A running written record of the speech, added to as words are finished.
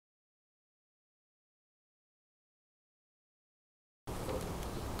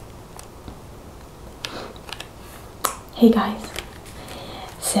Hey guys,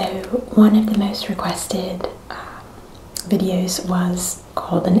 so one of the most requested videos was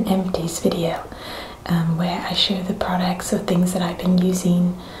called an Empties video, where I show the products or things that I've been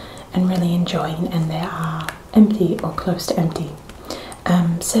using and really enjoying, and they are empty or close to empty.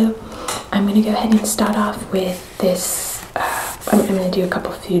 So I'm going to go ahead and start off with this. I'm going to do a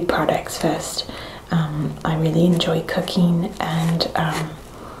couple food products first. I really enjoy cooking, and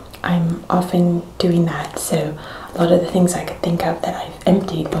I'm often doing that, so a lot of the things I could think of that I've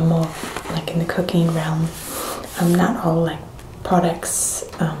emptied were more like in the cooking realm. Not all like products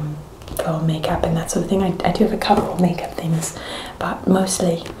for makeup and that sort of thing. I do have a couple of makeup things, but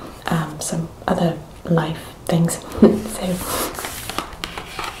mostly some other life things.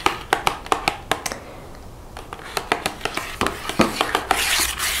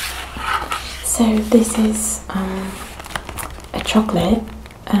 So this is a chocolate.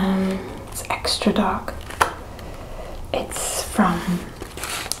 It's extra dark. It's from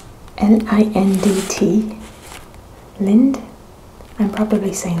Lindt. Lind? I'm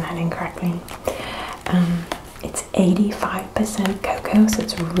probably saying that incorrectly. It's 85% cocoa, so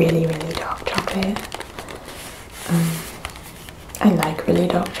it's really, really dark chocolate. I like really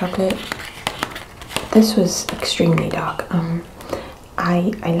dark chocolate. This was extremely dark.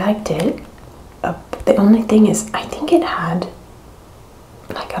 I liked it. The only thing is, I think it had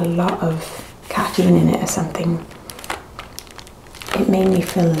like a lot of caffeine in it or something. It made me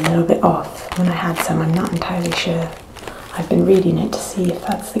feel a little bit off when I had some. I'm not entirely sure. I've been reading it to see if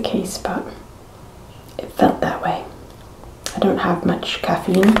that's the case, but it felt that way. I don't have much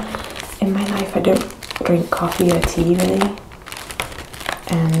caffeine in my life. I don't drink coffee or tea really,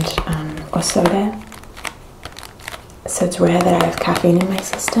 and or soda. So it's rare that I have caffeine in my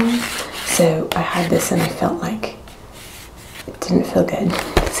system. So I had this and I felt like it didn't feel good.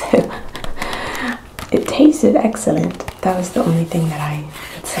 So it tasted excellent. That was the only thing that I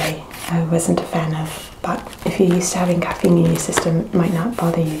would say I wasn't a fan of. But if you're used to having caffeine in your system, it might not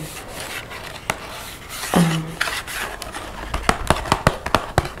bother you.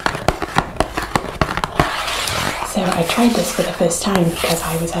 So I tried this for the first time because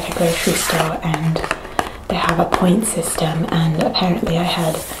I was at a grocery store and they have a point system, and apparently I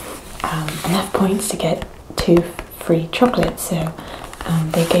had enough points to get 2 free chocolates. So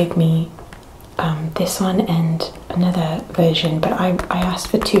they gave me this one and another version, but I asked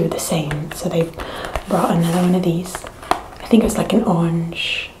for 2 of the same, so they brought another one of these. I think it was like an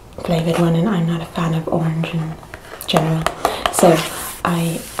orange flavoured one, and I'm not a fan of orange in general. So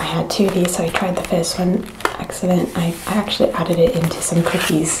I had 2 of these, so I tried the first one. Excellent. I actually added it into some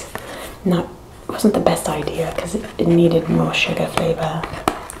cookies. Wasn't the best idea because it needed more sugar flavour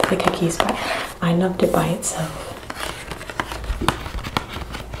for the cookies, but I loved it by itself.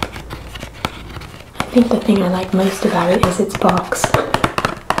 I think the thing I like most about it is its box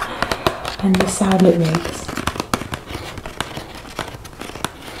and the sound it makes.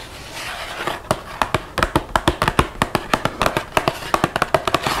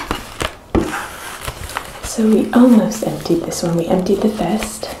 So we almost emptied this one. We emptied the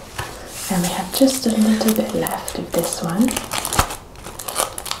first, and we have just a little bit left of this one.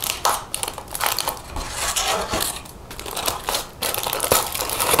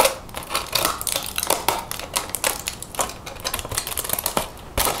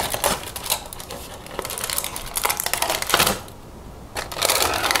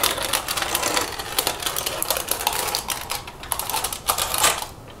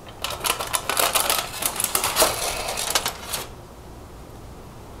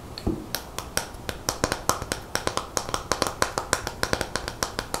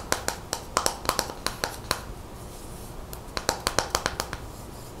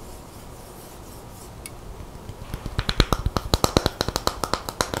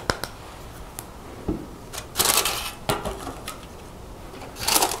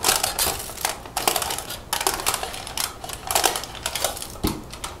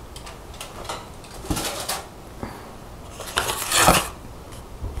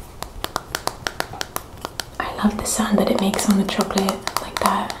 I love the sound that it makes on the chocolate like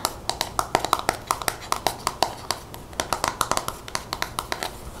that.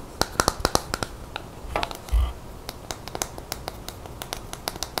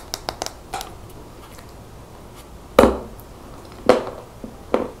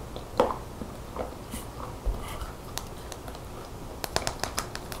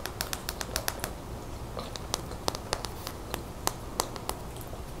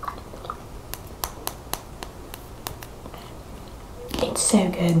 It's so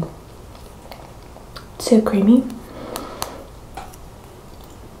good. So creamy.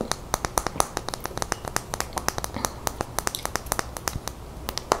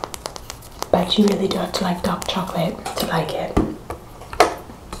 but you really do have to like dark chocolate to like it.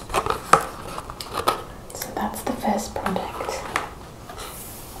 So that's the first product.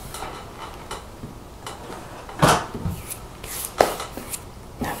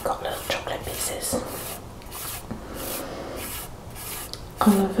 I've got little chocolate pieces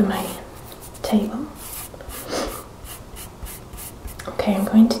all over my table. Okay, I'm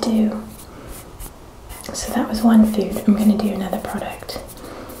going to do, so that was one food. I'm going to do another product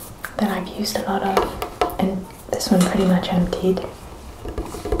that I've used a lot of, and this one pretty much emptied.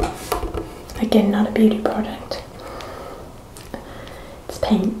 Again, not a beauty product. It's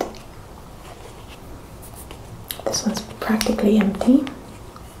paint. This one's practically empty.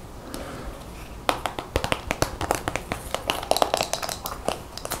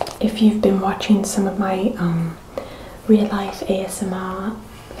 If you've been watching some of my real life ASMR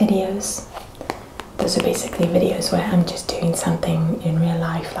videos, those are basically videos where I'm just doing something in real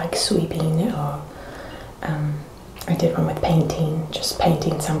life, like sweeping, or I did one with painting, just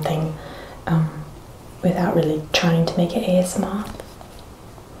painting something without really trying to make it ASMR.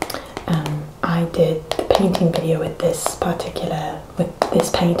 I did the painting video with this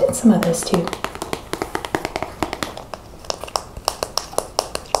paint and some others too.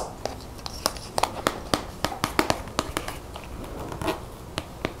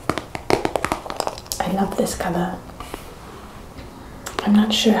 I love this colour. I'm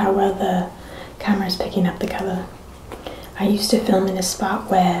not sure how well the camera is picking up the colour. I used to film in a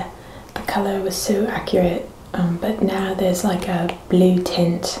spot where the colour was so accurate, but now there's like a blue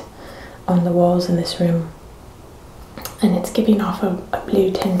tint on the walls in this room, and it's giving off a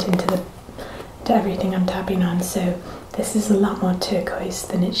blue tint into everything I'm tapping on, so this is a lot more turquoise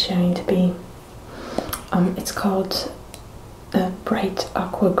than it's showing to be. It's called bright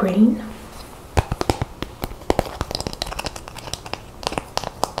aqua green.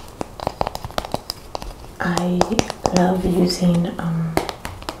 I love using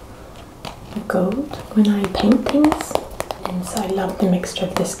gold when I paint things, and so I love the mixture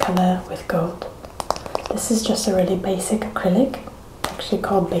of this colour with gold. This is just a really basic acrylic, actually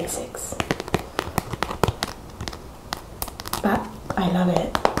called Basics, but I love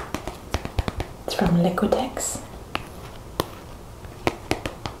it. It's from Liquitex.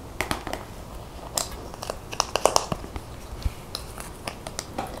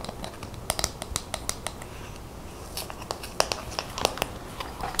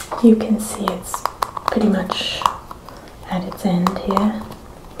 You can see it's pretty much at its end here.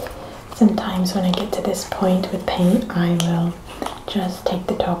 Sometimes when I get to this point with paint, I will just take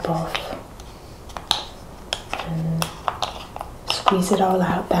the top off and squeeze it all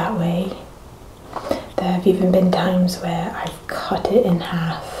out that way. There have even been times where I've cut it in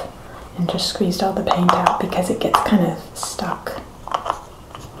half and just squeezed all the paint out because it gets kind of stuck.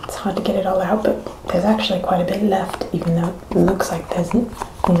 It's hard to get it all out, but there's actually quite a bit left, even though it looks like there's,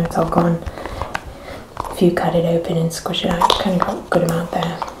 it's all gone. If you cut it open and squish it out, you kind of got a good amount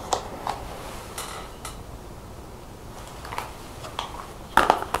there.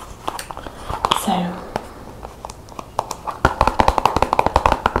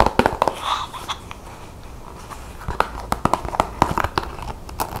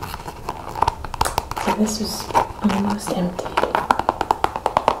 So this is almost empty.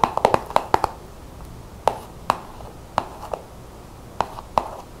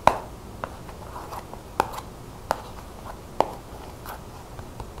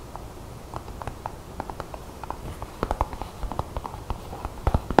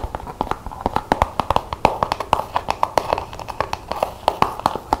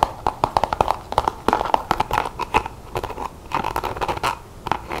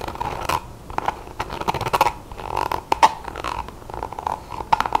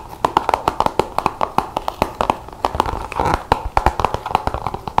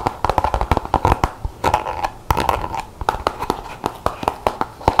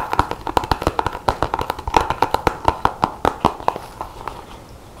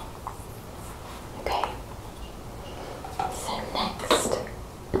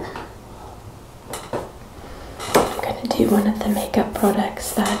 One of the makeup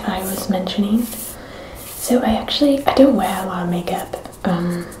products that I was mentioning. So I don't wear a lot of makeup,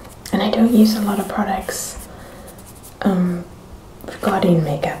 and I don't use a lot of products regarding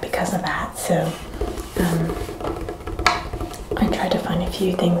makeup because of that. So I try to find a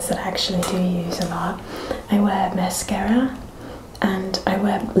few things that I actually do use a lot. I wear mascara and I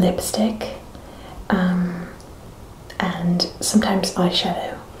wear lipstick and sometimes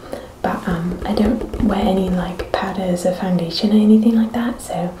eyeshadow. But I don't wear any like powders or foundation or anything like that,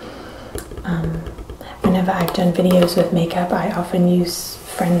 so whenever I've done videos with makeup, I often use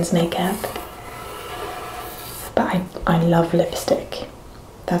friends' makeup I love lipstick.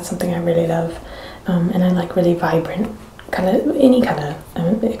 That's something I really love, and I like really vibrant colour, any colour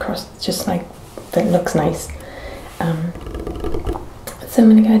across, just like that looks nice. So I'm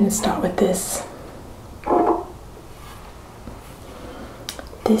going to go ahead and start with this.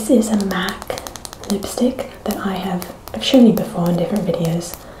 This is a MAC lipstick that I've shown you before in different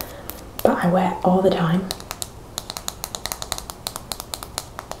videos, but I wear all the time.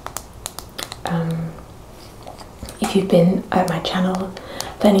 If you've been at my channel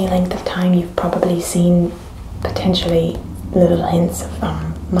for any length of time, you've probably seen potentially little hints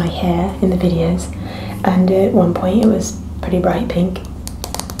of my hair in the videos, and at one point it was pretty bright pink,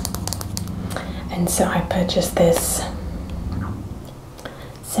 and so I purchased this.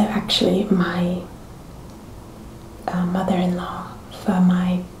 So actually my mother-in-law, for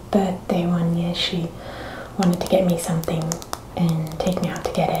my birthday one year, she wanted to get me something and take me out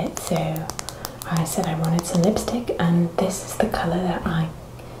to get it, so I said I wanted some lipstick, and this is the colour that I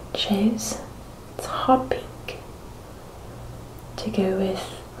chose. It's hot pink to go with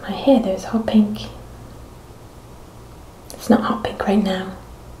my hair. There's hot pink. It's not hot pink right now.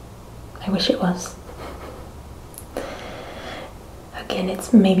 I wish it was. Again,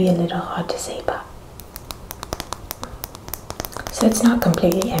 it's maybe a little hard to see, but so it's not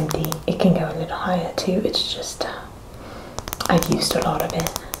completely empty. It can go a little higher too. It's just I've used a lot of it,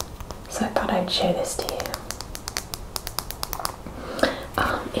 so I thought I'd show this to you.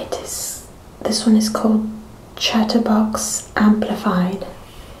 This one is called Chatterbox Amplified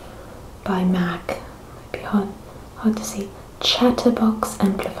by MAC. Might be hard to see. Chatterbox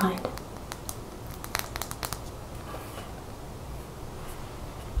Amplified.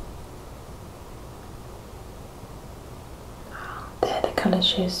 There, the colour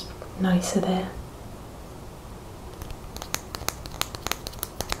shows nicer there.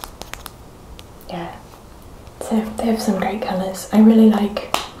 Yeah, so they have some great colours. I really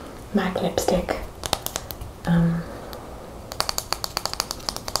like MAC lipstick.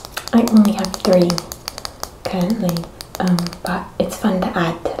 I only have 3 currently, but it's fun to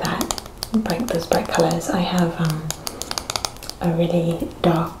add to that, those bright colours. I have a really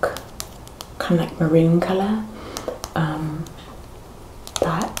dark, kind of like maroon colour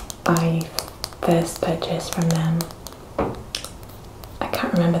that I first purchased from them. I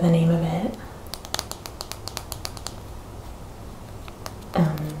can't remember the name of it.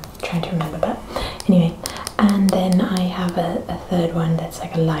 Trying to remember, but anyway. And then I have a third one that's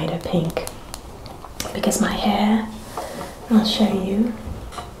like a lighter pink, because my hair, I'll show you,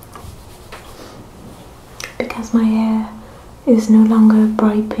 because my hair is no longer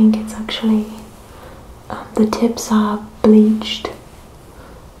bright pink. It's actually the tips are bleached,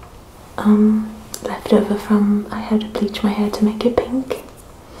 left over from, I had to bleach my hair to make it pink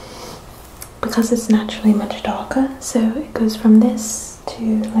because it's naturally much darker. So it goes from this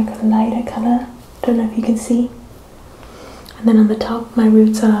to like a lighter colour. Don't know if you can see. And then on the top, my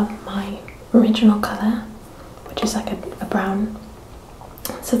roots are my original colour, which is like a brown.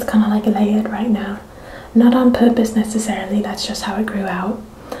 So it's kind of like layered right now. Not on purpose necessarily, that's just how it grew out.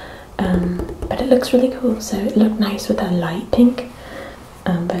 But it looks really cool. So it looked nice with a light pink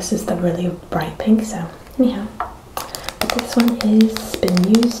versus the really bright pink. So anyhow, but this one has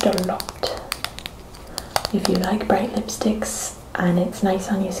been used a lot. If you like bright lipsticks and it's nice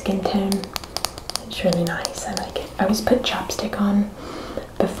on your skin tone, it's really nice. I like it. I always put chapstick on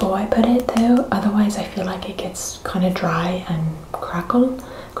before I put it though, otherwise I feel like it gets kind of dry and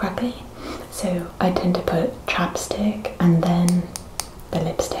crackly. So I tend to put chapstick and then the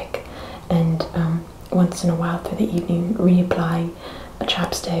lipstick, and once in a while through the evening reapply a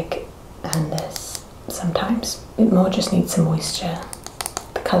chapstick and this. Sometimes it more just needs some moisture.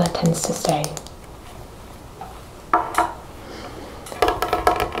 The colour tends to stay.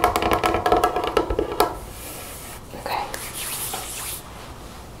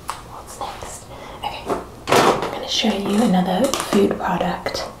 Show you another food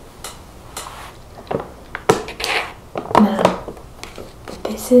product. Now,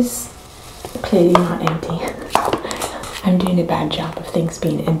 this is clearly not empty. I'm doing a bad job of things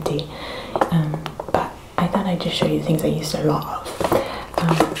being empty, but I thought I'd just show you things I used a lot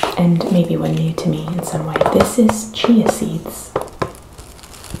of, and maybe were new to me in some way. This is chia seeds.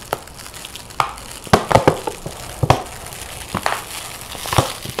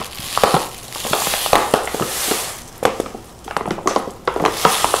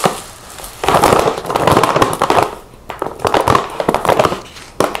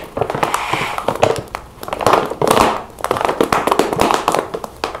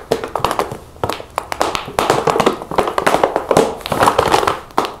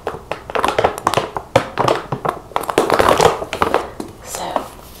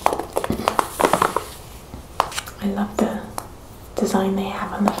 I love the design they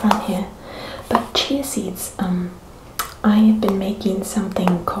have on the front here. But chia seeds, I have been making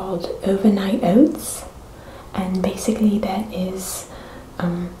something called overnight oats, and basically that is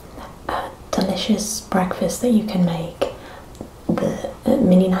a delicious breakfast that you can make the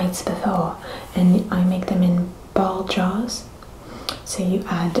many nights before, and I make them in ball jars. So you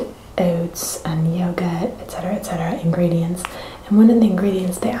add oats and yogurt, etc., ingredients, and one of the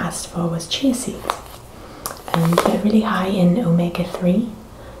ingredients they asked for was chia seeds, and they're really high in omega-3.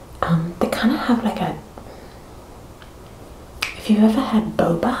 They kind of have like a, if you've ever had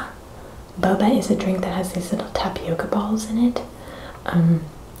boba, boba is a drink that has these little tapioca balls in it.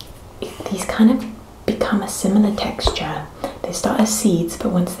 These kind of become a similar texture. They start as seeds,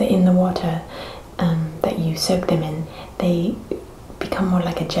 but once they're in the water that you soak them in, they become more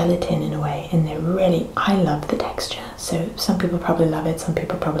like a gelatin in a way, and they're really, I love the texture. So some people probably love it, some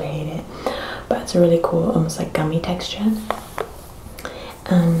people probably hate it, but it's a really cool, almost like gummy texture.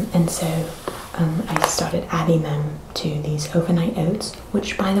 And so I started adding them to these overnight oats,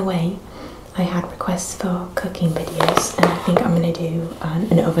 which, by the way, I had requests for cooking videos, and I think I'm going to do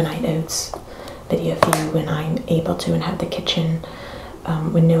an overnight oats video for you when I'm able to and have the kitchen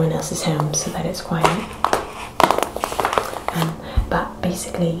when no one else is home, so that it's quiet. But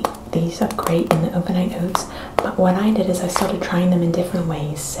basically these are great in the overnight oats, but what I did is I started trying them in different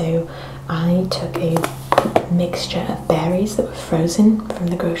ways. So I took a mixture of berries that were frozen from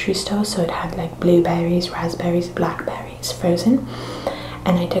the grocery store, so it had like blueberries, raspberries, blackberries frozen,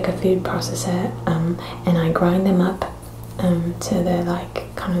 and I took a food processor and I grind them up to the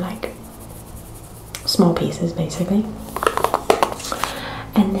like kind of like small pieces basically,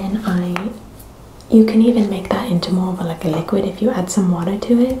 and then you can even make that into more of like a liquid if you add some water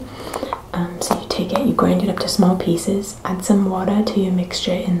to it. So you take it, you grind it up to small pieces, add some water to your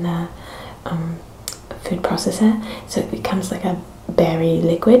mixture in the food processor, so it becomes like a berry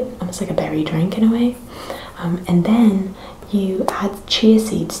liquid, almost like a berry drink in a way. And then you add chia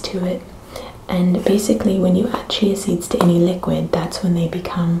seeds to it, and basically when you add chia seeds to any liquid, that's when they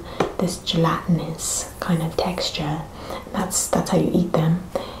become this gelatinous kind of texture. That's how you eat them,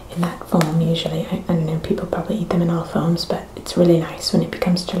 in that form usually. I don't know, people probably eat them in all forms, but it's really nice when it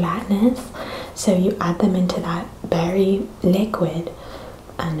becomes gelatinous. So you add them into that berry liquid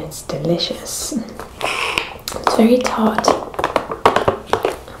and it's delicious. It's very tart,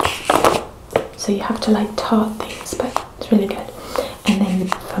 so you have to like tart things, but it's really good. And then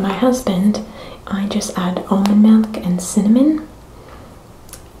for my husband, I just add almond milk and cinnamon,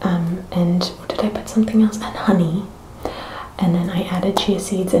 and what did I put, something else, and honey. And then I added chia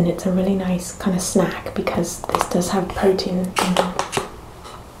seeds, and it's a really nice kind of snack because this does have protein in it.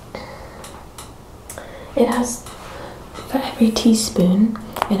 It has, for every teaspoon,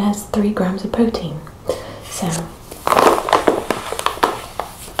 it has 3 grams of protein. So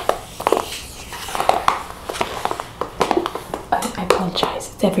I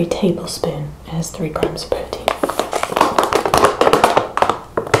apologize, it's every tablespoon it has 3 grams of protein.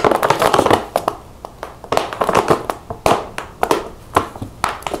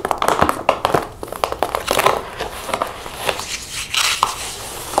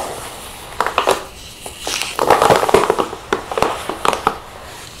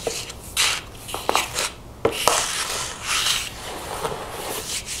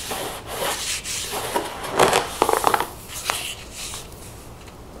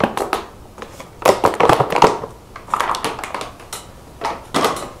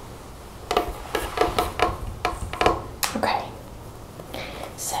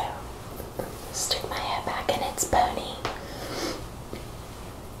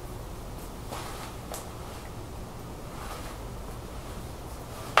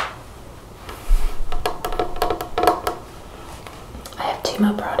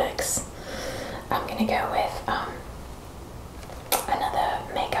 More products. I'm gonna go with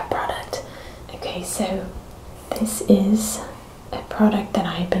another makeup product. Okay, so this is a product that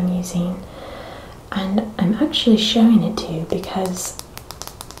I've been using, and I'm actually showing it to you because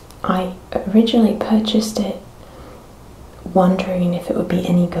I originally purchased it wondering if it would be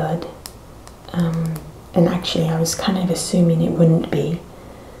any good, and actually I was kind of assuming it wouldn't be,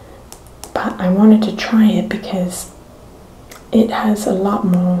 but I wanted to try it because it has a lot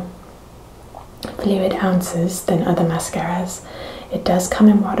more fluid ounces than other mascaras. It does come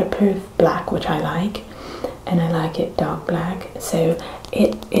in waterproof black, which I like, and I like it dark black, so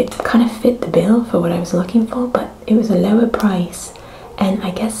it kind of fit the bill for what I was looking for, but it was a lower price, and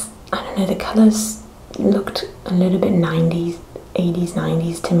I guess, I don't know, the colours looked a little bit 90s, 80s,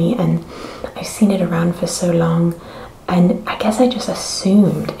 90s to me, and I've seen it around for so long, and I guess I just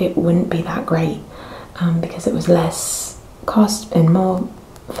assumed it wouldn't be that great. because it was less cost and more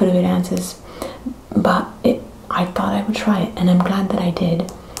fluid answers, but I thought I would try it, and I'm glad that I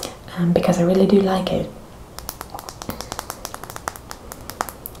did, because I really do like it.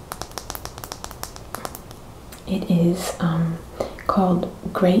 It is called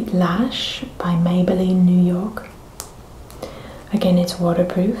Great Lash by Maybelline New York. Again, it's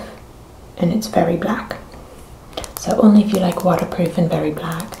waterproof and it's very black, so only if you like waterproof and very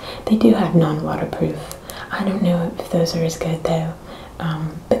black. They do have non-waterproof. I don't know if those are as good though,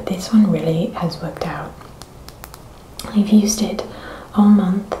 but this one really has worked out. I've used it all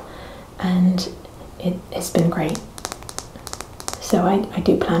month and it has been great, so I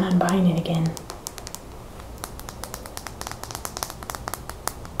do plan on buying it again.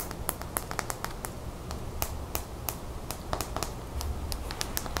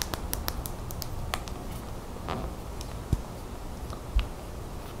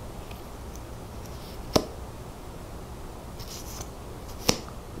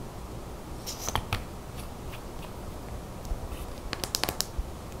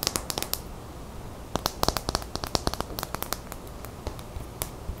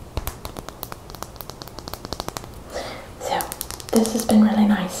 This has been really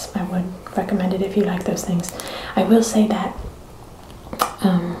nice. I would recommend it if you like those things. I will say that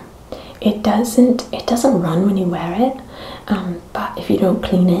it doesn't run when you wear it, but if you don't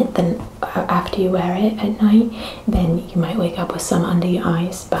clean it, then after you wear it at night, then you might wake up with some under your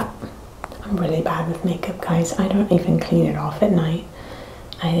eyes. But I'm really bad with makeup, guys. I don't even clean it off at night.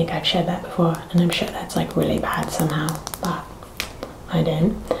 I think I've shared that before, and I'm sure that's like really bad somehow, but I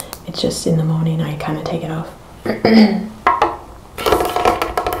don't. It's just in the morning I kind of take it off.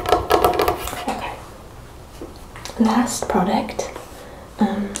 Last product.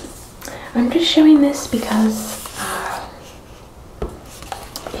 I'm just showing this because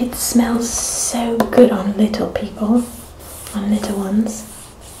it smells so good on little people, on little ones.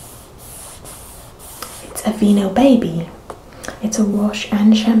 It's Aveeno Baby. It's a wash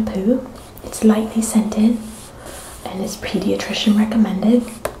and shampoo. It's lightly scented and it's pediatrician recommended.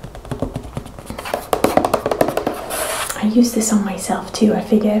 I use this on myself too. I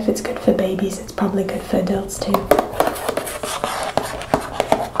figure if it's good for babies, it's probably good for adults too.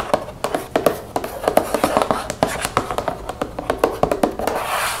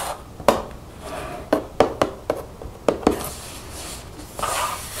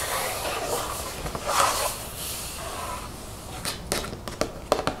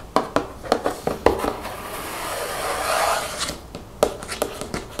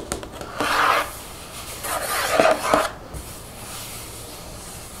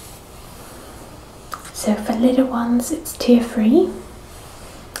 So for little ones, it's tear-free,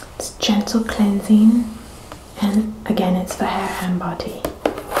 it's gentle cleansing, and again, it's for hair and body.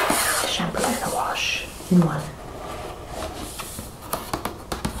 A shampoo and a wash in one.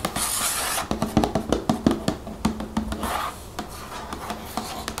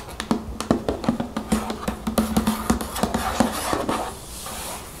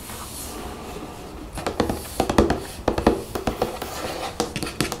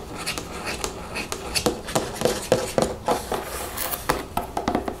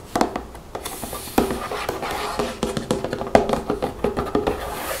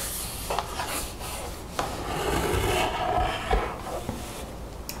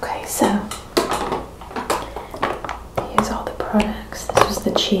 So, here's all the products. This was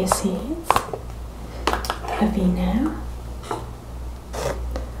the chia seeds, the Aveeno,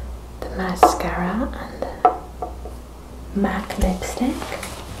 the mascara, and the MAC lipstick.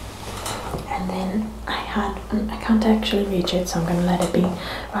 And then I can't actually reach it, so I'm going to let it be.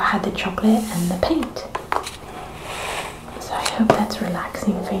 I had the chocolate and the paint. So I hope that's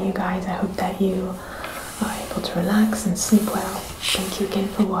relaxing for you guys. I hope that you are able to relax and sleep well. Thank you again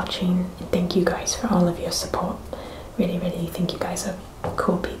for watching, and thank you guys for all of your support. Really, really think you guys are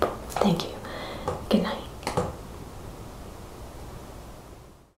cool people. Thank you. Good night.